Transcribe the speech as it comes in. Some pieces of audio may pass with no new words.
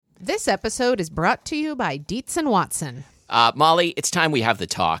This episode is brought to you by Dietz & Watson. Molly, it's time we have the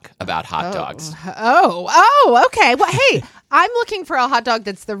talk about hot dogs. Oh, okay. Well, hey, I'm looking for a hot dog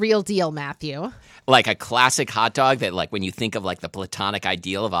that's the real deal, Matthew. Like a classic hot dog that, like, when you think of, like, the platonic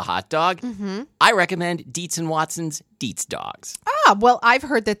ideal of a hot dog, I recommend Dietz & Watson's Dietz Dogs. Well, I've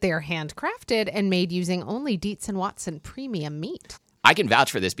heard that they're handcrafted and made using only Dietz & Watson premium meat. I can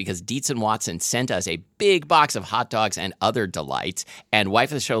vouch for this because Dietz & Watson sent us a big box of hot dogs and other delights. And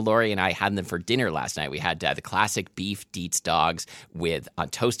wife of the show, Lori, and I had them for dinner last night. We had the classic beef Dietz dogs with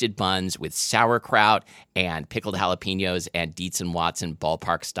toasted buns with sauerkraut and pickled jalapenos and Dietz & Watson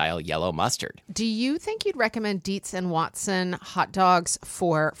ballpark-style yellow mustard. Do you think you'd recommend Dietz & Watson hot dogs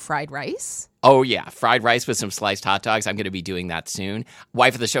for fried rice? Oh, yeah. Fried rice with some sliced hot dogs. I'm going to be doing that soon.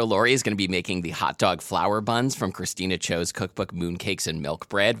 Wife of the show, Lori, is going to be making the hot dog flour buns from Christina Cho's cookbook, Mooncakes and Milk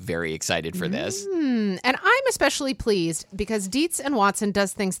Bread. Very excited for this. And I'm especially pleased because Dietz & Watson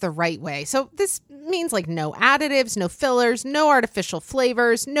does things the right way. So this means like no additives, no fillers, no artificial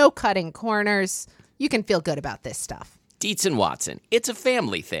flavors, no cutting corners. You can feel good about this stuff. Dietz & Watson. It's a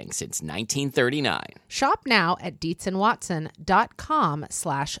family thing since 1939. Shop now at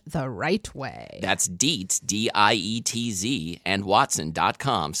dietzandwatson.com/the right way. That's Dietz, D-I-E-T-Z, and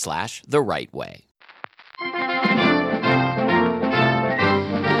Watson.com/the right way.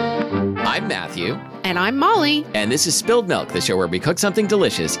 I'm Matthew. And I'm Molly. And this is Spilled Milk, the show where we cook something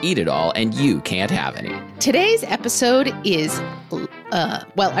delicious, eat it all, and you can't have any. Today's episode is,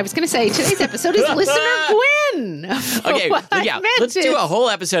 today's episode is Listener Gwen. Okay, let's do a whole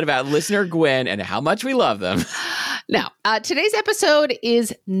episode about Listener Gwen and how much we love them. Now, today's episode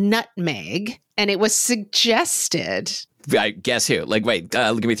is Nutmeg, and it was suggested... Guess who? Give me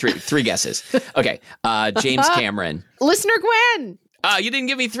three guesses. Okay, James Cameron. Listener Gwen. You didn't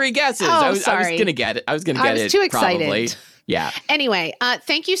give me three guesses. Sorry. I was going to get it. I was too excited. Probably. Yeah. Anyway,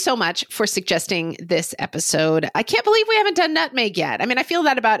 thank you so much for suggesting this episode. I can't believe we haven't done Nutmeg yet. I mean, I feel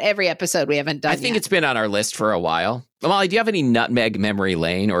that about every episode we haven't done I think it's been on our list for a while. Molly, do you have any Nutmeg memory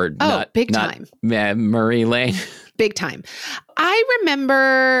lane or big time memory lane? Big time. I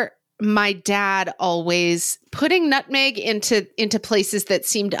remember my dad always putting nutmeg into places that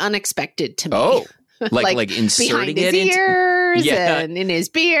seemed unexpected to me. Oh. Like inserting behind his ears and in his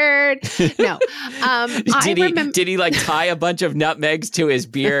beard. No, did he like tie a bunch of nutmegs to his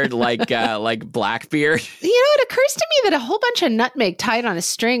beard like Blackbeard? You know, it occurs to me that a whole bunch of nutmeg tied on a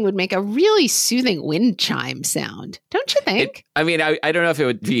string would make a really soothing wind chime sound. Don't you think? I don't know if it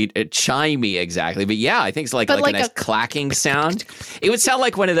would be chimey exactly, but yeah, I think it's like a nice clacking sound. It would sound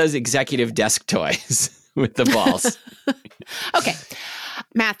like one of those executive desk toys with the balls. Okay.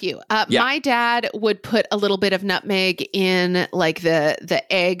 Matthew, my dad would put a little bit of nutmeg in like the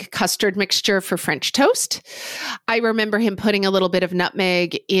egg custard mixture for French toast. I remember him putting a little bit of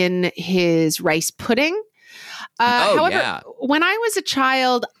nutmeg in his rice pudding. However, when I was a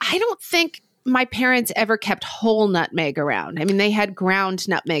child, I don't think my parents ever kept whole nutmeg around. I mean, they had ground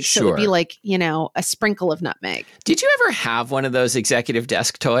nutmeg, so it would be like, a sprinkle of nutmeg. Did you ever have one of those executive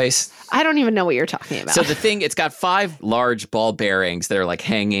desk toys? I don't even know what you're talking about. So it's got 5 large ball bearings that are like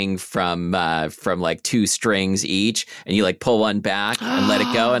hanging from like 2 strings each, and you like pull one back and let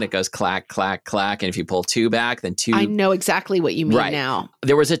it go, and it goes clack, clack, clack. And if you pull 2 back, then 2. I know exactly what you mean now.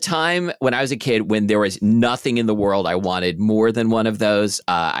 There was a time when I was a kid when there was nothing in the world I wanted more than one of those.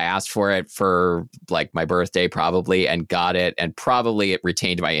 I asked for it for like my birthday probably and got it, and probably it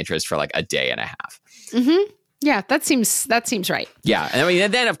retained my interest for like a day and a half. Mm-hmm. Yeah, that seems right. Yeah. And I mean,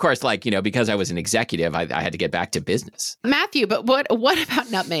 and then of course, because I was an executive, I had to get back to business. Matthew, but what about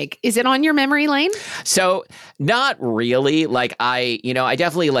nutmeg? Is it on your memory lane? So not really. I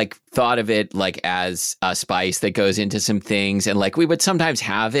definitely thought of it as a spice that goes into some things, and we would sometimes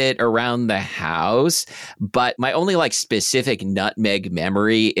have it around the house. But my only specific nutmeg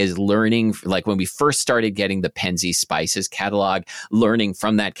memory is learning when we first started getting the Penzi Spices catalog, learning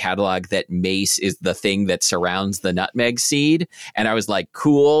from that catalog that mace is the thing that surrounds the nutmeg seed. And I was like,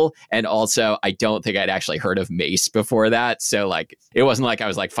 cool. And also, I don't think I'd actually heard of mace before that. So it wasn't like I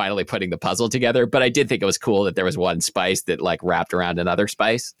was finally putting the puzzle together, but I did think it was cool that there was one spice that wrapped around another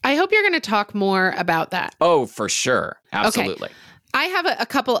spice. I hope you're going to talk more about that. Oh, for sure. Absolutely. Okay. I have a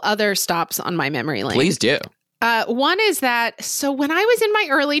couple other stops on my memory lane. Please do. One is that, so when I was in my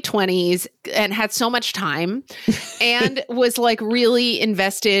early 20s and had so much time and was really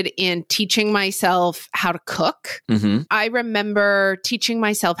invested in teaching myself how to cook, I remember teaching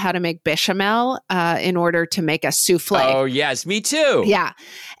myself how to make bechamel in order to make a souffle. Oh, yes, me too. Yeah.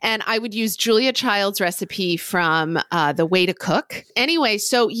 And I would use Julia Child's recipe from The Way to Cook. Anyway,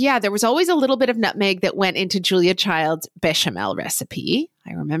 so yeah, there was always a little bit of nutmeg that went into Julia Child's bechamel recipe.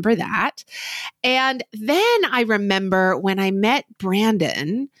 I remember that. And then I remember when I met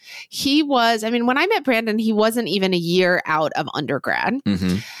Brandon, when I met Brandon, he wasn't even a year out of undergrad.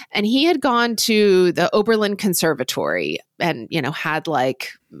 Mm-hmm. And he had gone to the Oberlin Conservatory and, had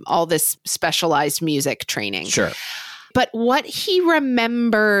like all this specialized music training. Sure. But what he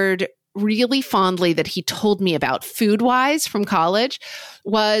remembered really fondly that he told me about food-wise from college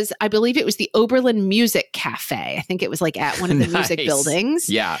was, I believe it was the Oberlin Music Cafe. I think it was like at one of the music buildings.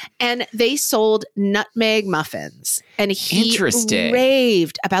 Yeah. And they sold nutmeg muffins. And he Interesting.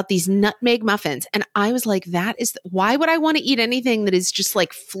 raved about these nutmeg muffins. And I was like, why would I want to eat anything that is just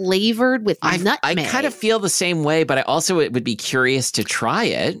like flavored with nutmeg? I kind of feel the same way, but I also would be curious to try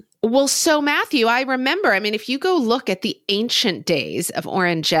it. Well, so Matthew, I remember, if you go look at the ancient days of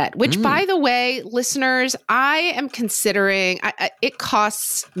Orangette, which by the way, listeners, I am considering, it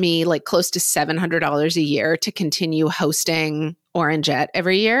costs me like close to $700 a year to continue hosting Orangette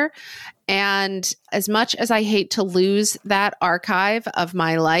every year. And as much as I hate to lose that archive of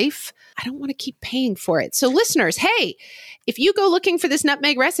my life, I don't want to keep paying for it. So listeners, hey, if you go looking for this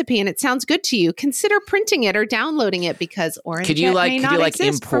nutmeg recipe and it sounds good to you, consider printing it or downloading it because Orangette could you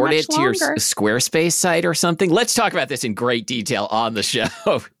import it to your longer. Squarespace site or something? Let's talk about this in great detail on the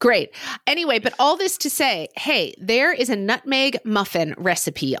show. Great. Anyway, but all this to say, hey, there is a nutmeg muffin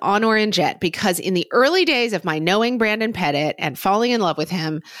recipe on Orangette because in the early days of my knowing Brandon Pettit and falling in love with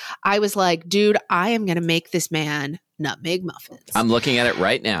him, I was like, dude, I am going to make this man nutmeg muffins. I'm looking at it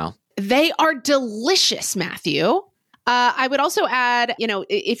right now. They are delicious, Matthew. I would also add,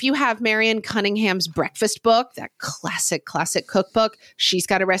 if you have Marion Cunningham's breakfast book, that classic cookbook, she's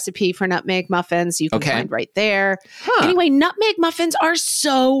got a recipe for nutmeg muffins you can find right there. Huh. Anyway, nutmeg muffins are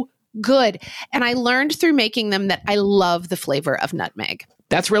so good. And I learned through making them that I love the flavor of nutmeg.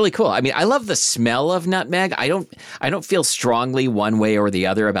 That's really cool. I love the smell of nutmeg. I don't feel strongly one way or the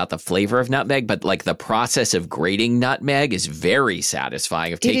other about the flavor of nutmeg, but like the process of grating nutmeg is very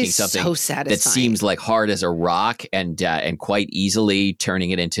satisfying. Of taking something that seems like hard as a rock and quite easily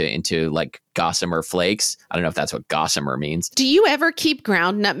turning it into like gossamer flakes. I don't know if that's what gossamer means. Do you ever keep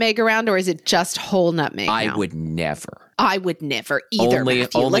ground nutmeg around, or is it just whole nutmeg? I would never. I would never either. Only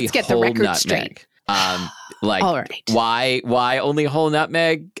Let's get the record nutmeg. straight. All right. Why only whole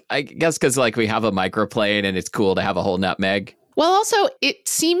nutmeg? I guess because like we have a microplane and it's cool to have a whole nutmeg. Well, also, it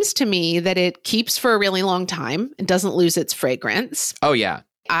seems to me that it keeps for a really long time and doesn't lose its fragrance. Oh, yeah.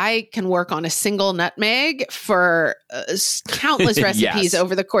 I can work on a single nutmeg for countless recipes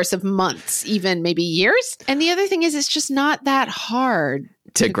over the course of months, even maybe years. And the other thing is, it's just not that hard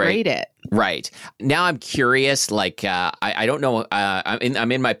to grate it. Right. Now I'm curious, like, I don't know.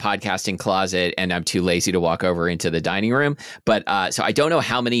 I'm in my podcasting closet and I'm too lazy to walk over into the dining room. But so I don't know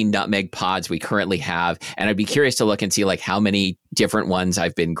how many nutmeg pods we currently have. And I'd be curious to look and see like how many different ones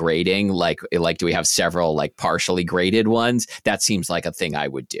I've been grating. Like, do we have several like partially grated ones? That seems like a thing I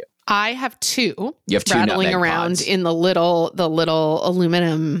would do. I have two. You have two rattling around pods in the little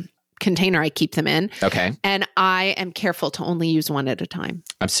aluminum container I keep them in. Okay. And I am careful to only use one at a time.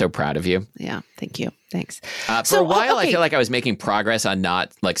 I'm so proud of you. Yeah. Thank you. Thanks. For a while, I feel like I was making progress on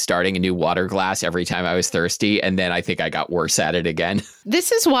not like starting a new water glass every time I was thirsty. And then I think I got worse at it again.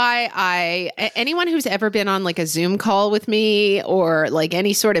 This is why anyone who's ever been on like a Zoom call with me or like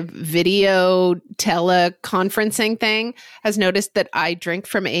any sort of video teleconferencing thing has noticed that I drink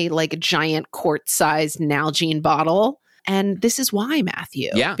from a like giant quart-sized Nalgene bottle. And this is why,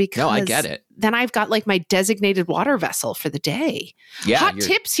 Matthew. Yeah, because I get it. Then I've got like my designated water vessel for the day. Yeah, hot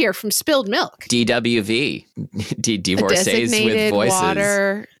tips here from Spilled Milk. DWV, Divorcees with Voices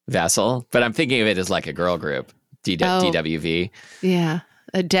water vessel. But I'm thinking of it as like a girl group, DWV. Yeah,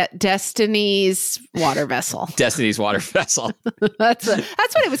 Destiny's water vessel. Destiny's water vessel. That's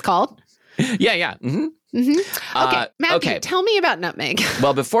what it was called. Yeah. Mm-hmm. Mm-hmm. Okay, Matthew, tell me about nutmeg.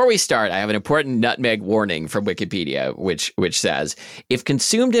 Well, before we start, I have an important nutmeg warning from Wikipedia, which says, if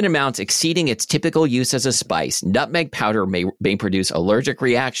consumed in amounts exceeding its typical use as a spice, nutmeg powder may produce allergic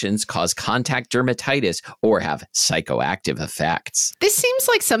reactions, cause contact dermatitis, or have psychoactive effects. This seems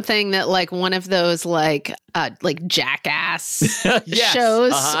like something that like one of those like Jackass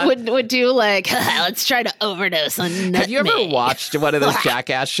shows would do. Like, let's try to overdose on nutmeg. Have you ever watched one of those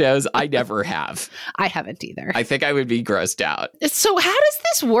Jackass shows? I never have. I haven't either. I think I would be grossed out. So how does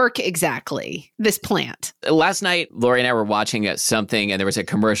this work exactly, this plant? Last night, Lori and I were watching something, and there was a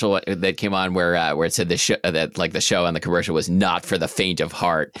commercial that came on where it said the show and the commercial was not for the faint of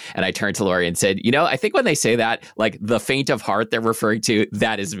heart. And I turned to Lori and said, I think when they say that, like the faint of heart they're referring to,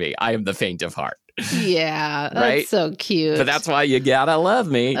 that is me. I am the faint of heart. Yeah, that's right? so cute. But that's why you gotta love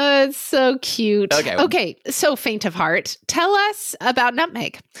me. It's so cute. Okay. Okay, so faint of heart, tell us about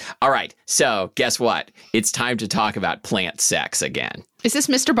nutmeg. All right. So guess what? It's time to talk about plant sex again. Is this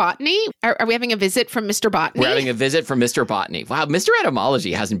Mr. Botany? Are we having a visit from Mr. Botany? We're having a visit from Mr. Botany. Wow, Mr.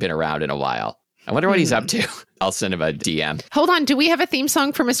 Etymology hasn't been around in a while. I wonder what he's up to. I'll send him a DM. Hold on. Do we have a theme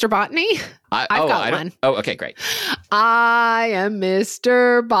song for Mr. Botany? I've got one. Oh, okay, great. I am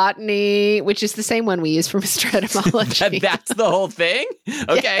Mr. Botany, which is the same one we use for Mr. Etymology. That's the whole thing?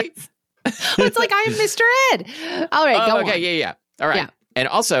 Okay. Yes. Well, it's like, I am Mr. Ed. All right, go on. Okay, yeah. All right. Yeah. And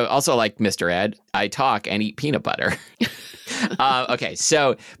also like Mr. Ed, I talk and eat peanut butter. Okay,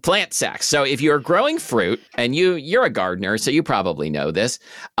 so plant sex. So if you're growing fruit, and you're a gardener, so you probably know this,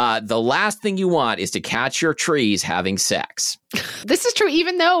 the last thing you want is to catch your trees having sex. This is true,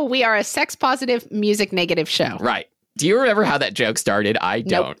 even though we are a sex-positive, music-negative show. Right. Do you remember how that joke started? I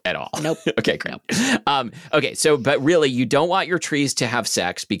don't at all. Nope. Okay, great. Okay, so, but really, you don't want your trees to have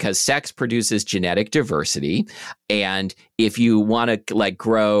sex because sex produces genetic diversity. And if you want to like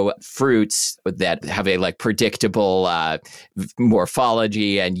grow fruits that have a like predictable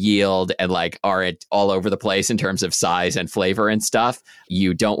morphology and yield and like aren't all over the place in terms of size and flavor and stuff,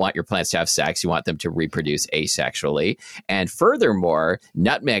 you don't want your plants to have sex. You want them to reproduce asexually. And furthermore,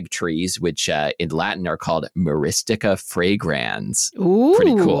 nutmeg trees, which in Latin are called Myristica fragrans. Ooh,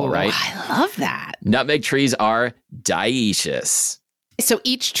 pretty cool, right? I love that. Nutmeg trees are dioecious. So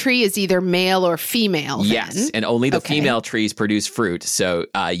each tree is either male or female, then? Yes, and only the female trees produce fruit. So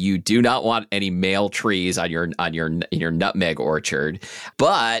you do not want any male trees on your nutmeg orchard,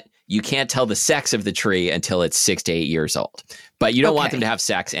 but you can't tell the sex of the tree until it's 6 to 8 years old. But you don't want them to have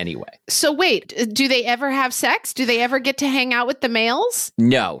sex anyway. So wait, do they ever have sex? Do they ever get to hang out with the males?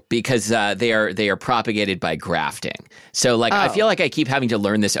 No, because they are propagated by grafting. So like I feel like I keep having to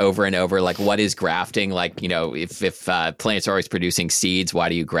learn this over and over. Like, what is grafting? Like, you know, if plants are always producing seeds, why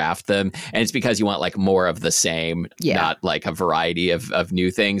do you graft them? And it's because you want like more of the same, not like a variety of new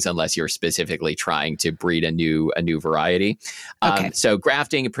things, unless you're specifically trying to breed a new variety. So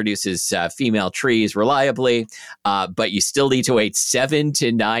grafting produces female trees reliably, but you still need to wait 7 to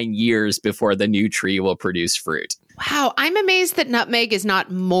 9 years before the new tree will produce fruit. Wow. I'm amazed that nutmeg is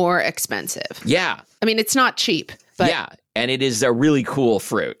not more expensive. Yeah. I mean, it's not cheap. But yeah. And it is a really cool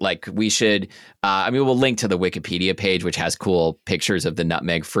fruit. Like we should, we'll link to the Wikipedia page, which has cool pictures of the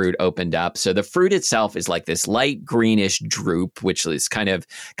nutmeg fruit opened up. So the fruit itself is like this light greenish drupe, which is kind of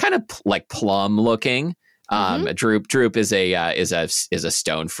like plum looking. Drupe is a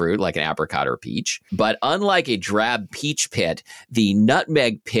stone fruit like an apricot or peach. But unlike a drab peach pit, the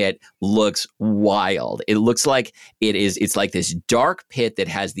nutmeg pit looks wild. It looks like it's like this dark pit that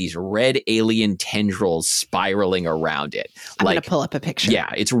has these red alien tendrils spiraling around it. I'm going to pull up a picture.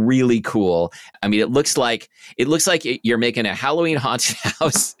 Yeah, it's really cool. I mean, it looks like you're making a Halloween haunted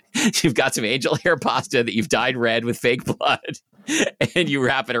house. You've got some angel hair pasta that you've dyed red with fake blood. And you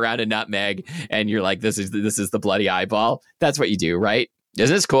wrap it around a nutmeg and you're like, this is the bloody eyeball. That's what you do, right?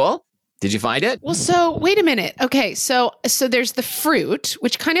 Isn't this cool? Did you find it? Well, so wait a minute. Okay, so there's the fruit,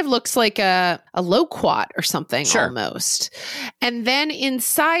 which kind of looks like a loquat or something almost. And then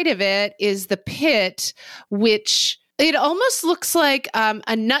inside of it is the pit, which it almost looks like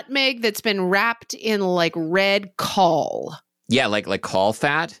a nutmeg that's been wrapped in like red caul. Yeah, like caul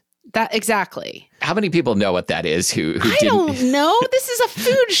fat. That exactly. How many people know what that is? I don't know. This is a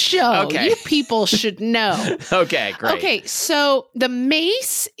food show. Okay. You people should know. Okay, great. Okay, so the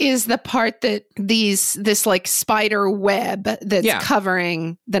mace is the part that this like spider web that's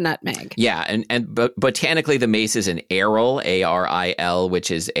covering the nutmeg. Yeah, but botanically the mace is an aril, A-R-I-L, which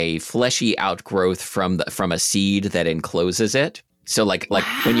is a fleshy outgrowth from a seed that encloses it. So like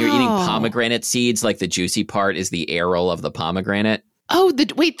when you're eating pomegranate seeds, like the juicy part is the aril of the pomegranate. Oh, the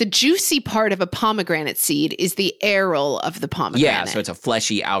juicy part of a pomegranate seed is the aril of the pomegranate. Yeah, so it's a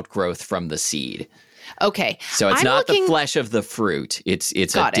fleshy outgrowth from the seed. Okay. So it's not the flesh of the fruit. It's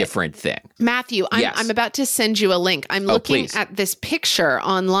a different thing. Matthew, I'm about to send you a link. I'm looking at this picture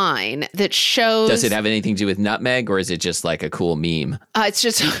online that shows... Does it have anything to do with nutmeg, or is it just like a cool meme? It's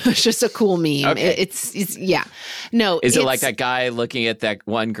just a cool meme. Okay. It's yeah. No. Is it like that guy looking at that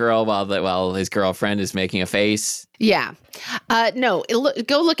one girl while his girlfriend is making a face? Yeah. No,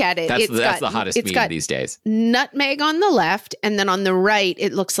 go look at it. That's the hottest meme these days. Nutmeg on the left, and then on the right,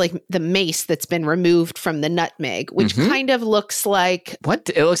 it looks like the mace that's been removed from the nutmeg, which kind of looks like... What?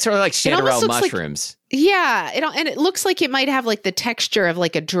 It looks sort of like chanterelle mushrooms. And it looks like it might have like the texture of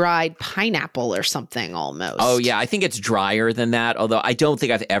like a dried pineapple or something almost. Oh, yeah. I think it's drier than that, although I don't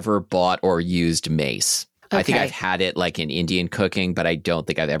think I've ever bought or used mace. I think Okay. I've had it like in Indian cooking, but I don't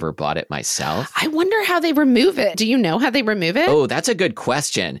think I've ever bought it myself. I wonder how they remove it. Do you know how they remove it? Oh, that's a good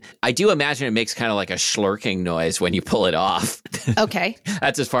question. I do imagine it makes kind of like a slurking noise when you pull it off. Okay.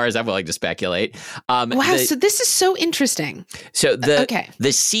 That's as far as I'm willing to speculate. Wow. So this is so interesting. So okay.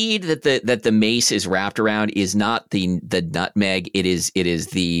 the seed that the mace is wrapped around is not the nutmeg. It is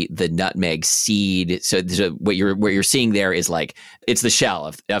the nutmeg seed. So what you're seeing there is like it's the shell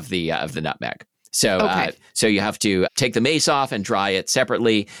of the nutmeg. So so you have to take the mace off and dry it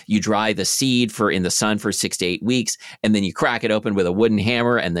separately. You dry the seed in the sun for 6 to 8 weeks, and then you crack it open with a wooden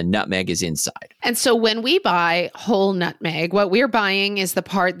hammer, and the nutmeg is inside. And so when we buy whole nutmeg, what we're buying is the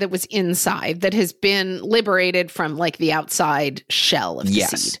part that was inside that has been liberated from like the outside shell of the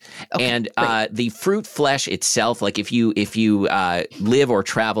seed. Okay, and the fruit flesh itself, like if you live or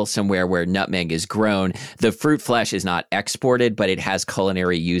travel somewhere where nutmeg is grown, the fruit flesh is not exported, but it has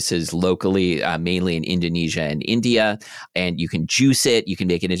culinary uses locally, mainly in Indonesia and India. And you can juice it. You can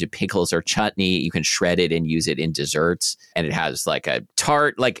make it into pickles or chutney. You can shred it and use it in desserts. And it has like a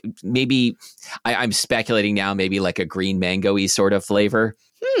tart, like maybe I'm speculating now, maybe like a green mango-y sort of flavor.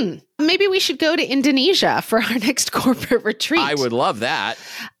 Maybe we should go to Indonesia for our next corporate retreat. I would love that.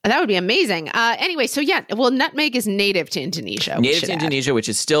 That would be amazing. Anyway, so nutmeg is native to Indonesia. Native to Indonesia, which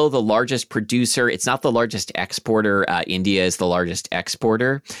is still the largest producer. It's not the largest exporter. India is the largest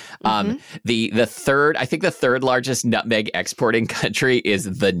exporter. The third largest nutmeg exporting country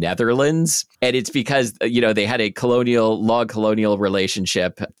is the Netherlands. And it's because, they had a long colonial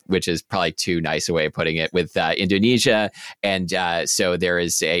relationship, which is probably too nice a way of putting it, with Indonesia. And so there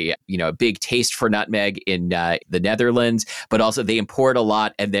is a big taste for nutmeg in the Netherlands, but also they import a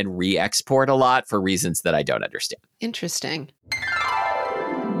lot and then re-export a lot for reasons that I don't understand. Interesting.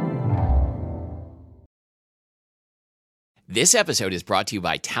 This episode is brought to you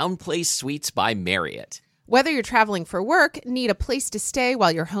by Town Place Suites by Marriott. Whether you're traveling for work, need a place to stay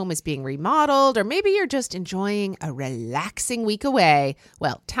while your home is being remodeled, or maybe you're just enjoying a relaxing week away,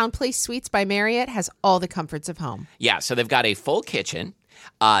 well, Town Place Suites by Marriott has all the comforts of home. Yeah, so they've got a full kitchen.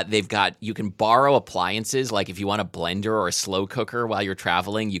 You can borrow appliances, like if you want a blender or a slow cooker while you're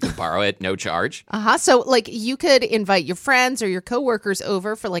traveling, you can borrow it, no charge. So like you could invite your friends or your coworkers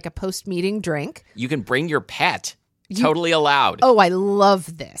over for like a post-meeting drink. You can bring your pet. Totally allowed. Oh, I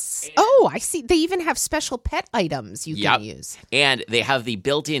love this. Oh, I see. They even have special pet items you can use. And they have the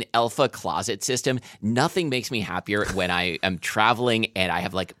built-in Elfa closet system. Nothing makes me happier when I am traveling and I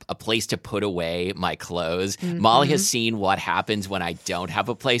have like a place to put away my clothes. Molly has seen what happens when I don't have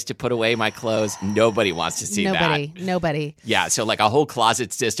a place to put away my clothes. Nobody wants to see that. Nobody. Yeah, so like a whole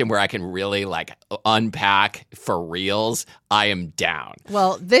closet system where I can really like unpack for reals. I am down.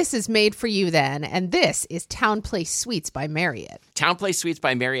 Well, this is made for you then, and this is Town Place Suites by Marriott. Town Place Suites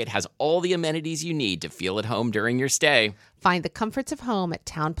by Marriott has all the amenities you need to feel at home during your stay. Find the comforts of home at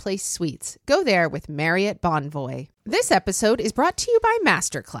Town Place Suites. Go there with Marriott Bonvoy. This episode is brought to you by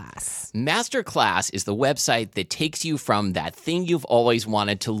Masterclass. Masterclass is the website that takes you from that thing you've always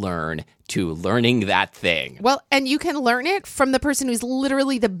wanted to learn to learning that thing. Well, and you can learn it from the person who's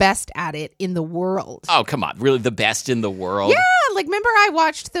literally the best at it in the world. Oh, come on. Really the best in the world? Yeah, like remember I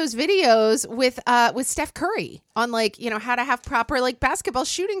watched those videos with Steph Curry on how to have proper basketball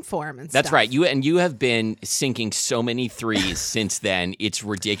shooting form and stuff. That's right. You have been sinking so many threes since then. It's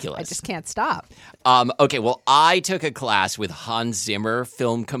ridiculous. I just can't stop. Okay, well, I took a class with Hans Zimmer,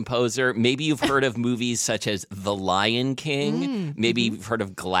 film composer. Maybe you've heard of movies such as The Lion King. Maybe you've heard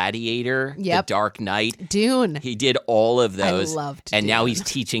of Gladiator, The Dark Knight. Dune. He did all of those. I loved And Dune. now he's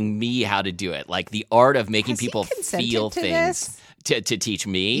teaching me how to do it. Like the art of making people feel things. To teach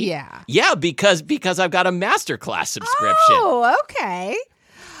me? Yeah. Yeah, because I've got a masterclass subscription. Oh, okay.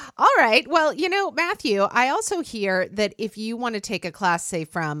 All right. Well, Matthew, I also hear that if you want to take a class, say,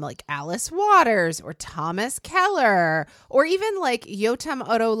 from Alice Waters or Thomas Keller or even Yotam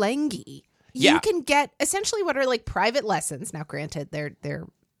Ottolenghi, you can get essentially what are private lessons. Now, granted, they're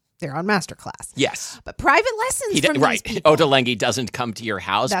on Masterclass. Yes. But private lessons from these people. Ottolenghi doesn't come to your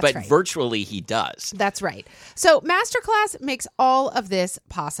house, but virtually he does. That's right. So Masterclass makes all of this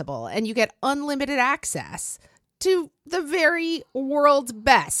possible, and you get unlimited access to the very world's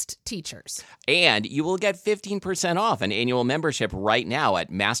best teachers. And you will get 15% off an annual membership right now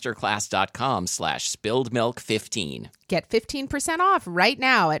at masterclass.com/spilledmilk15. Get 15% off right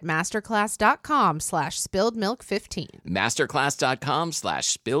now at masterclass.com/spilledmilk15.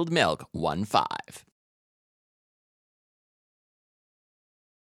 Masterclass.com/spilledmilk15.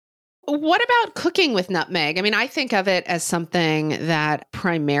 what about cooking with nutmeg? I mean, I think of it as something that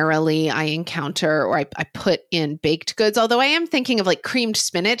primarily I encounter or I put in baked goods, although I am thinking of like creamed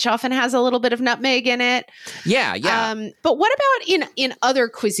spinach often has a little bit of nutmeg in it. Yeah. But what about in other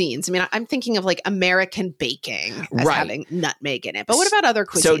cuisines? I mean, I'm thinking of like American baking as having nutmeg in it. But what about other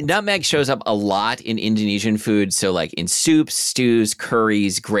cuisines? So nutmeg shows up a lot in Indonesian food. So like in soups, stews,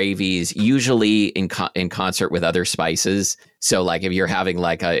 curries, gravies, usually in concert with other spices. So like if you're having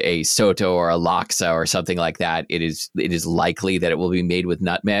like a soto or a laksa or something like that, it is likely that it will be made with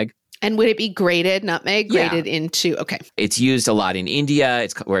nutmeg. And would it be grated nutmeg? Grated into, okay. It's used a lot in India.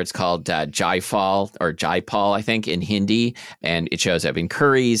 It's where it's called jaifal or jaipal, I think, in Hindi. And it shows up in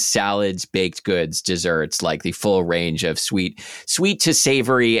curries, salads, baked goods, desserts, like the full range of sweet to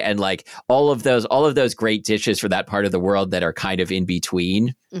savory, and like all of those great dishes for that part of the world that are kind of in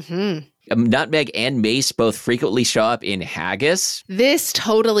between. Mm-hmm. Nutmeg and mace both frequently show up in haggis. This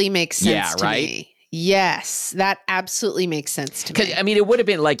totally makes sense to right? me. Yes, that absolutely makes sense to me. Because I mean, it would have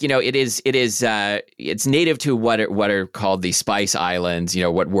been like, it's native to what are called the Spice Islands.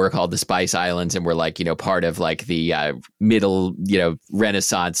 What were called the Spice Islands, and were like part of like the middle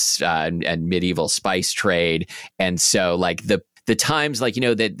Renaissance and medieval spice trade, and so like the times like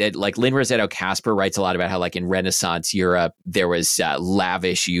that like Lynn Rossetto Kasper writes a lot about how like in Renaissance Europe there was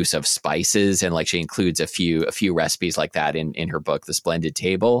lavish use of spices, and like she includes a few recipes like that in her book The Splendid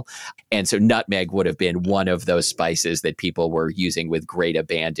Table. And so nutmeg would have been one of those spices that people were using with great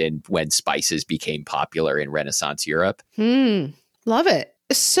abandon when spices became popular in Renaissance Europe. Love it.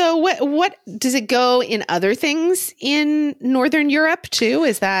 So what does it go in other things in Northern Europe too?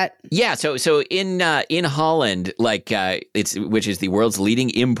 Is that? Yeah. So in Holland, like which is the world's leading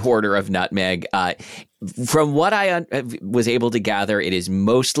importer of nutmeg. From what I was able to gather, it is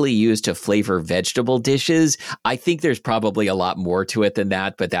mostly used to flavor vegetable dishes. I think there's probably a lot more to it than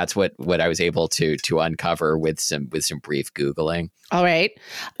that, but that's what I was able to uncover with some brief Googling. All right.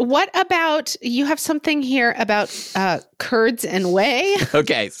 What about, you have something here about curds and whey?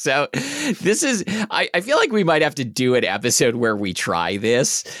 Okay, so this is, I feel like we might have to do an episode where we try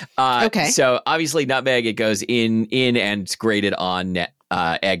this. Okay. So obviously nutmeg, it goes in and it's grated on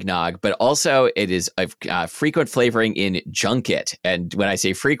eggnog, but also it is a frequent flavoring in junket. And when I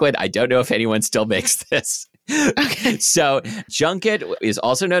say frequent, I don't know if anyone still makes this. Okay. So junket is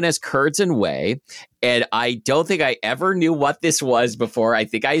also known as curds and whey. And I don't think I ever knew what this was before. I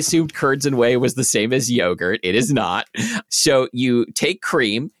think I assumed curds and whey was the same as yogurt. It is not. So you take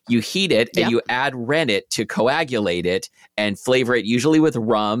cream, you heat it, and you add rennet to coagulate it and flavor it usually with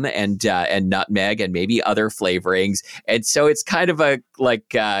rum and nutmeg and maybe other flavorings. And so it's kind of a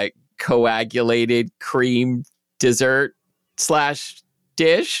coagulated cream dessert /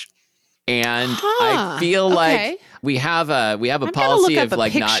 dish. And I feel like we have a policy of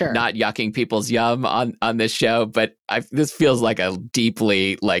like not yucking people's yum on this show, but this feels like a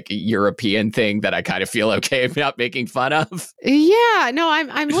deeply like European thing that I kind of feel okay not making fun of. Yeah, no,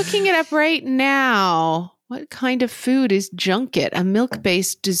 I'm looking it up right now. What kind of food is junket? A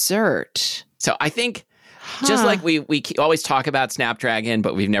milk-based dessert. So I think just like we always talk about Snapdragon,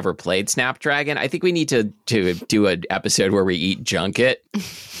 but we've never played Snapdragon, I think we need to do an episode where we eat junket.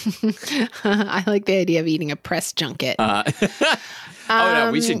 I like the idea of eating a press junket. Oh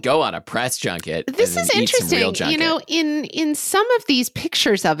no, we should go on a press junket. This is interesting. In some of these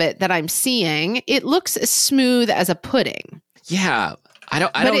pictures of it that I'm seeing, it looks as smooth as a pudding. Yeah. I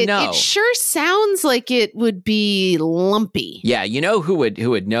don't know. It sure sounds like it would be lumpy. Yeah, who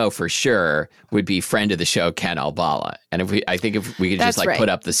would know for sure would be friend of the show Ken Albala. And if we could just like put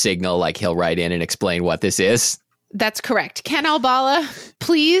up the signal, like he'll write in and explain what this is. That's correct. Ken Albala,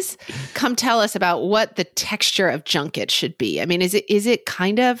 please come tell us about what the texture of junket should be. I mean, is it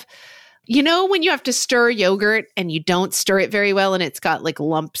kind of, when you have to stir yogurt and you don't stir it very well and it's got like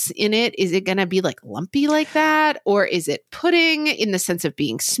lumps in it, is it going to be like lumpy like that? Or is it pudding in the sense of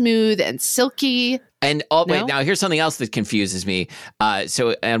being smooth and silky? And wait, now here's something else that confuses me. So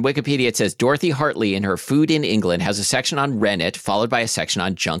on Wikipedia, it says Dorothy Hartley in her Food in England has a section on rennet, followed by a section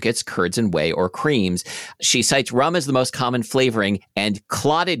on junkets, curds and whey, or creams. She cites rum as the most common flavoring and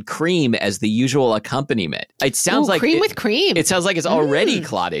clotted cream as the usual accompaniment. It sounds like cream with cream. It sounds like it's already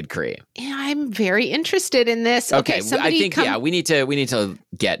clotted cream. Yeah, I'm very interested in this. Okay, I think we need to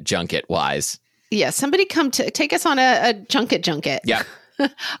get junket wise. Yeah, somebody come to take us on a junket. Yeah.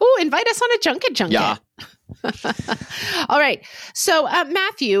 Oh, invite us on a junket. Yeah. All right. So,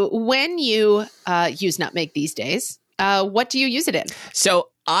 Matthew, when you use nutmeg these days, what do you use it in? So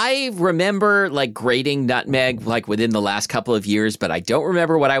I remember like grating nutmeg like within the last couple of years, but I don't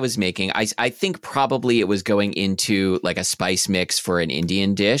remember what I was making. I think probably it was going into like a spice mix for an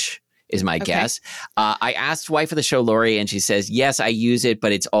Indian dish. is my guess. I asked wife of the show, Lori, and she says, yes, I use it,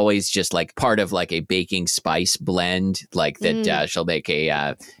 but it's always just like part of like a baking spice blend, like that she'll make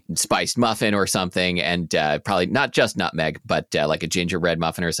a spiced muffin or something, and probably not just nutmeg, but like a gingerbread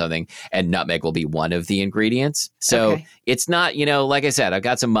muffin or something, and nutmeg will be one of the ingredients. So it's not, like I said, I've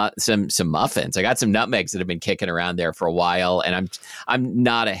got some muffins. I got some nutmegs that have been kicking around there for a while, and I'm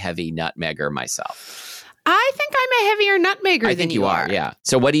not a heavy nutmegger myself. I think I'm a heavier nutmegger than you are. Yeah.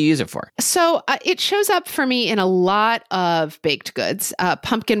 So what do you use it for? So it shows up for me in a lot of baked goods,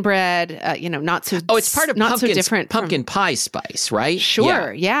 pumpkin bread, not so. Oh, it's part of not so different pumpkin pie spice, right?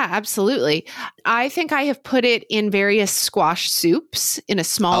 Sure. Yeah, absolutely. I think I have put it in various squash soups in a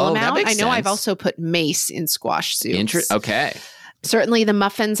small amount. I know I've also put mace in squash soups. Okay. Certainly the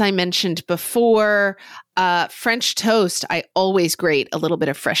muffins I mentioned before. French toast, I always grate a little bit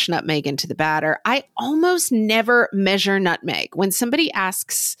of fresh nutmeg into the batter. I almost never measure nutmeg. When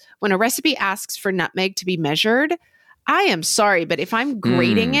a recipe asks for nutmeg to be measured, I am sorry, but if I'm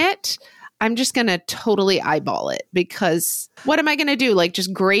grating it, I'm just going to totally eyeball it, because what am I going to do? Like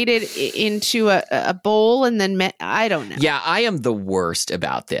just grate it into a bowl and then I don't know. Yeah, I am the worst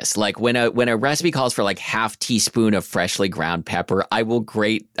about this. Like when a recipe calls for like half teaspoon of freshly ground pepper, I will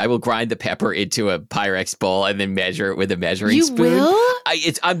grind the pepper into a Pyrex bowl and then measure it with a measuring spoon. You will?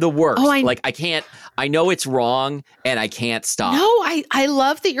 I'm the worst. I can't. I know it's wrong and I can't stop. No, I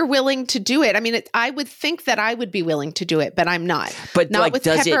love that you're willing to do it. I mean, I would think that I would be willing to do it, but I'm not. But not with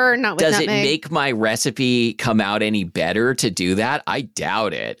pepper, not with nutmeg. Does it make my recipe come out any better to do that? I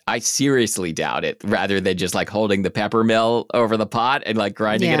doubt it. I seriously doubt it, rather than just like holding the pepper mill over the pot and like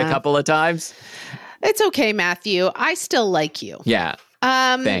grinding it a couple of times. It's okay, Matthew. I still like you. Yeah.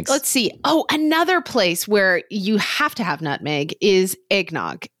 Thanks. Let's see. Oh, another place where you have to have nutmeg is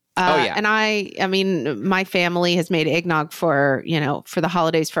eggnog. And I mean, my family has made eggnog for the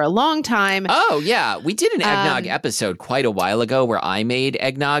holidays for a long time. Oh, yeah. We did an eggnog episode quite a while ago where I made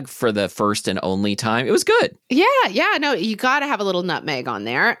eggnog for the first and only time. It was good. Yeah. No, you got to have a little nutmeg on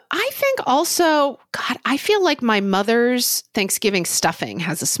there. I think also, God, I feel like my mother's Thanksgiving stuffing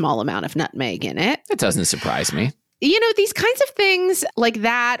has a small amount of nutmeg in it. That doesn't surprise me. These kinds of things like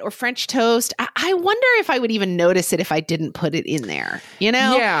that, or French toast, I wonder if I would even notice it if I didn't put it in there,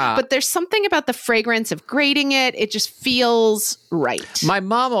 Yeah. But there's something about the fragrance of grating it. It just feels right. My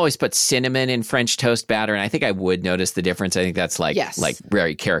mom always put cinnamon in French toast batter, and I think I would notice the difference. I think that's like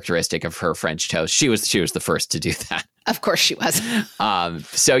very characteristic of her French toast. She was the first to do that. Of course she was.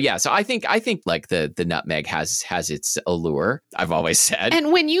 So I think like the nutmeg has its allure, I've always said.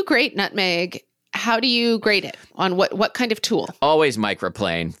 And when you grate nutmeg, how do you grate it? On what kind of tool? Always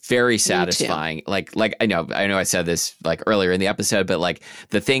microplane. Very satisfying. Like I know I said this like earlier in the episode, but like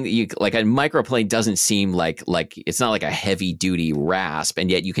the thing that you like, a microplane doesn't seem like it's not like a heavy duty rasp, and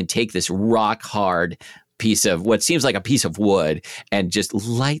yet you can take this rock hard piece of what seems like a piece of wood and just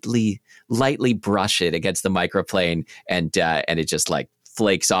lightly brush it against the microplane, and it just like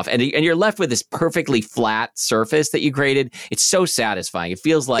flakes off, and you're left with this perfectly flat surface that you grated. It's so satisfying. It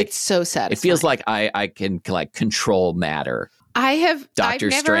feels like it's so satisfying. It feels like I can like control matter. Doctor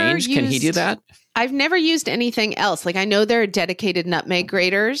Strange, can he do that? I've never used anything else. Like I know there are dedicated nutmeg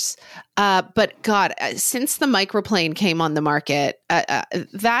graters, but God, since the microplane came on the market,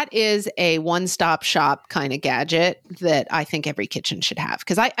 that is a one-stop shop kind of gadget that I think every kitchen should have.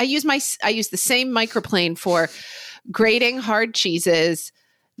 Because I use the same microplane for grating hard cheeses,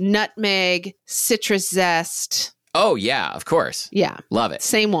 nutmeg, citrus zest. Oh, yeah, of course. Yeah. Love it.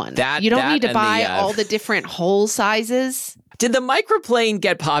 Same one. You don't need to buy all the different hole sizes. Did the microplane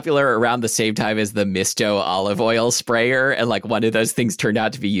get popular around the same time as the Misto olive oil sprayer? And like one of those things turned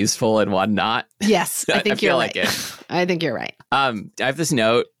out to be useful and one not? Yes, I think you're right. I think you're right. I have this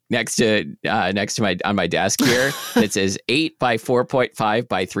note next to my desk here that says 8 by 4.5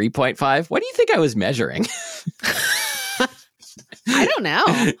 by 3.5. What do you think I was measuring? I don't know.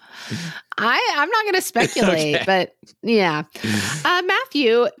 I'm not going to speculate, okay. But yeah.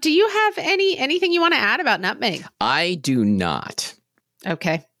 Matthew, do you have anything you want to add about nutmeg? I do not.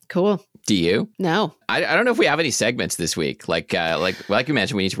 Okay, cool. Do you? No. I don't know if we have any segments this week. Like you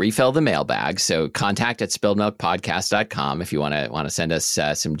mentioned, we need to refill the mailbag. So contact at spilledmilkpodcast.com if you want to send us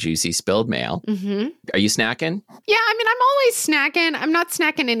some juicy spilled mail. Mm-hmm. Are you snacking? Yeah, I mean, I'm always snacking. I'm not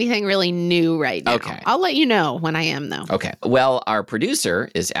snacking anything really new right now. Okay. I'll let you know when I am, though. Okay. Well, our producer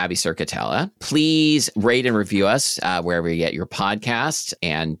is Abby Circatella. Please rate and review us wherever you get your podcast.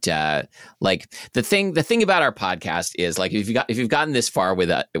 And like the thing about our podcast is like if you've gotten this far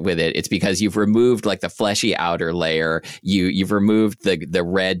with it, it's because you've removed like like the fleshy outer layer. You've removed the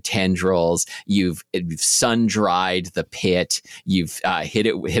red tendrils. You've sun dried the pit. You've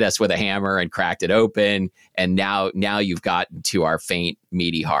hit us with a hammer and cracked it open. And now you've gotten to our faint,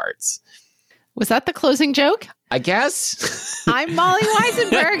 meaty hearts. Was that the closing joke? I guess. I'm Molly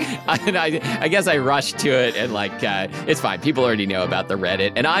Weisenberg. I guess I rushed to it and it's fine. People already know about the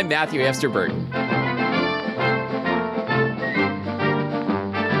Reddit. And I'm Matthew Amster Burton.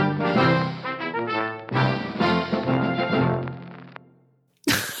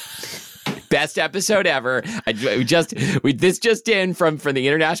 Best episode ever. This just in from the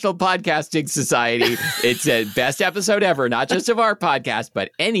International Podcasting Society. It's a best episode ever, not just of our podcast,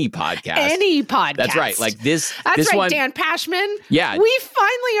 but any podcast. Any podcast. That's right. Like this. That's this right, one, Dan Pashman. Yeah. We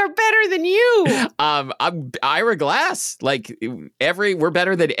finally are better than you. I'm Ira Glass. Like we're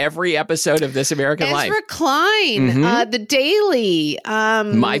better than every episode of This American Life. Ezra Klein, The Daily.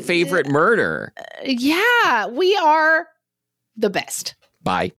 My Favorite Murder. Yeah, we are the best.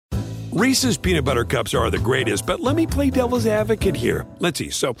 Bye. Reese's peanut butter cups are the greatest, but let me play devil's advocate here. Let's see.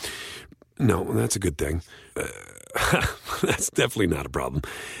 So, no, that's a good thing. That's definitely not a problem.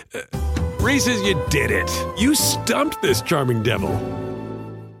 Reese's, you did it. You stumped this charming devil.